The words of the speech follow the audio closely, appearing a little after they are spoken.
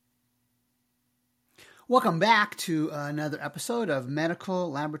Welcome back to another episode of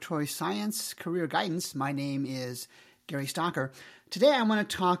Medical Laboratory Science Career Guidance. My name is Gary Stocker. Today I want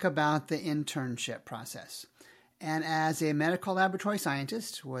to talk about the internship process. And as a medical laboratory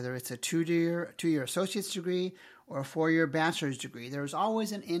scientist, whether it's a two-year associate's degree or a 4-year bachelor's degree, there's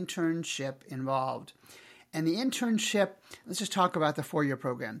always an internship involved. And the internship, let's just talk about the 4-year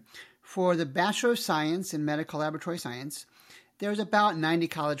program. For the Bachelor of Science in Medical Laboratory Science, there's about 90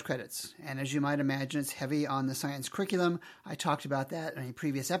 college credits, and as you might imagine, it's heavy on the science curriculum. I talked about that in a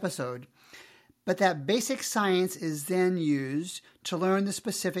previous episode. But that basic science is then used to learn the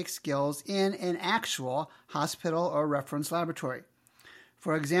specific skills in an actual hospital or reference laboratory.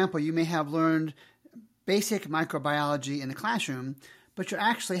 For example, you may have learned basic microbiology in the classroom, but you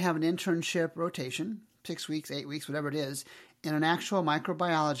actually have an internship rotation, 6 weeks, 8 weeks, whatever it is, in an actual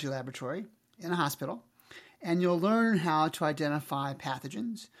microbiology laboratory in a hospital. And you'll learn how to identify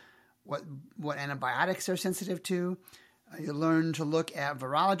pathogens, what antibiotics they're sensitive to. You'll learn to look at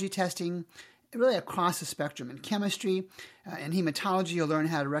virology testing, really across the spectrum. In chemistry, in hematology, you'll learn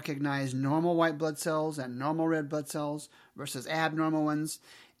how to recognize normal white blood cells and normal red blood cells versus abnormal ones.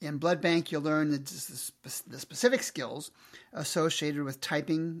 In blood bank, you'll learn the specific skills associated with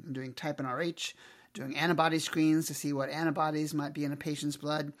typing, doing type and RH, doing antibody screens to see what antibodies might be in a patient's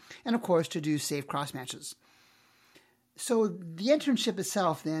blood, and of course to do safe cross matches. So the internship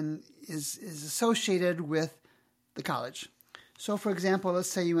itself then is associated with the college. So for example, let's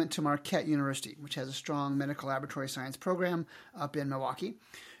say you went to Marquette University, which has a strong medical laboratory science program up in Milwaukee.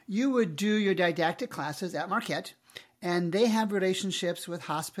 You would do your didactic classes at Marquette, and they have relationships with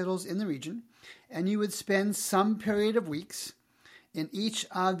hospitals in the region, and you would spend some period of weeks in each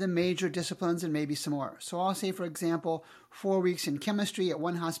of the major disciplines and maybe some more. So I'll say, for example, 4 weeks in chemistry at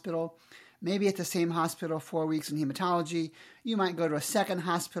one hospital, maybe at the same hospital 4 weeks in hematology. You might go to a second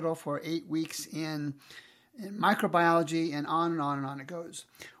hospital for 8 weeks in microbiology, and on and on and on it goes.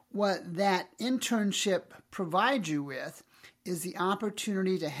 What that internship provides you with is the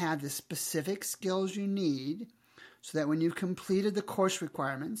opportunity to have the specific skills you need so that when you've completed the course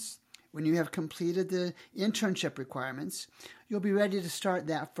requirements, when you have completed the internship requirements, you'll be ready to start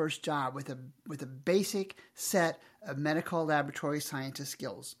that first job with a basic set of medical laboratory scientist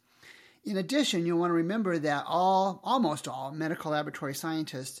skills. In addition, you'll want to remember that almost all medical laboratory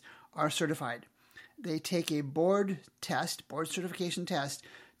scientists are certified. They take a board certification test,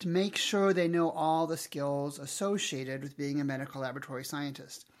 to make sure they know all the skills associated with being a medical laboratory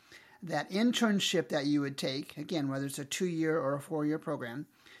scientist. That internship that you would take, again, whether it's a 2-year or a 4-year program,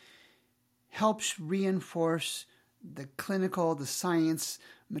 helps reinforce the science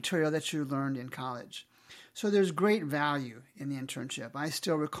material that you learned in college. So there's great value in the internship. I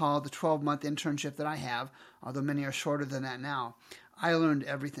still recall the 12-month internship that I have, although many are shorter than that now. I learned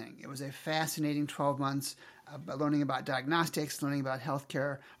everything. It was a fascinating 12 months learning about diagnostics, learning about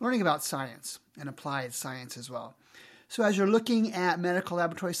healthcare, learning about science and applied science as well. So as you're looking at medical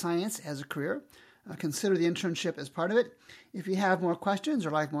laboratory science as a career, consider the internship as part of it. If you have more questions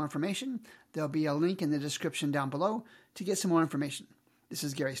or like more information, there'll be a link in the description down below to get some more information. This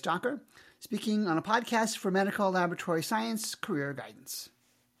is Gary Stocker, speaking on a podcast for Medical Laboratory Science Career Guidance.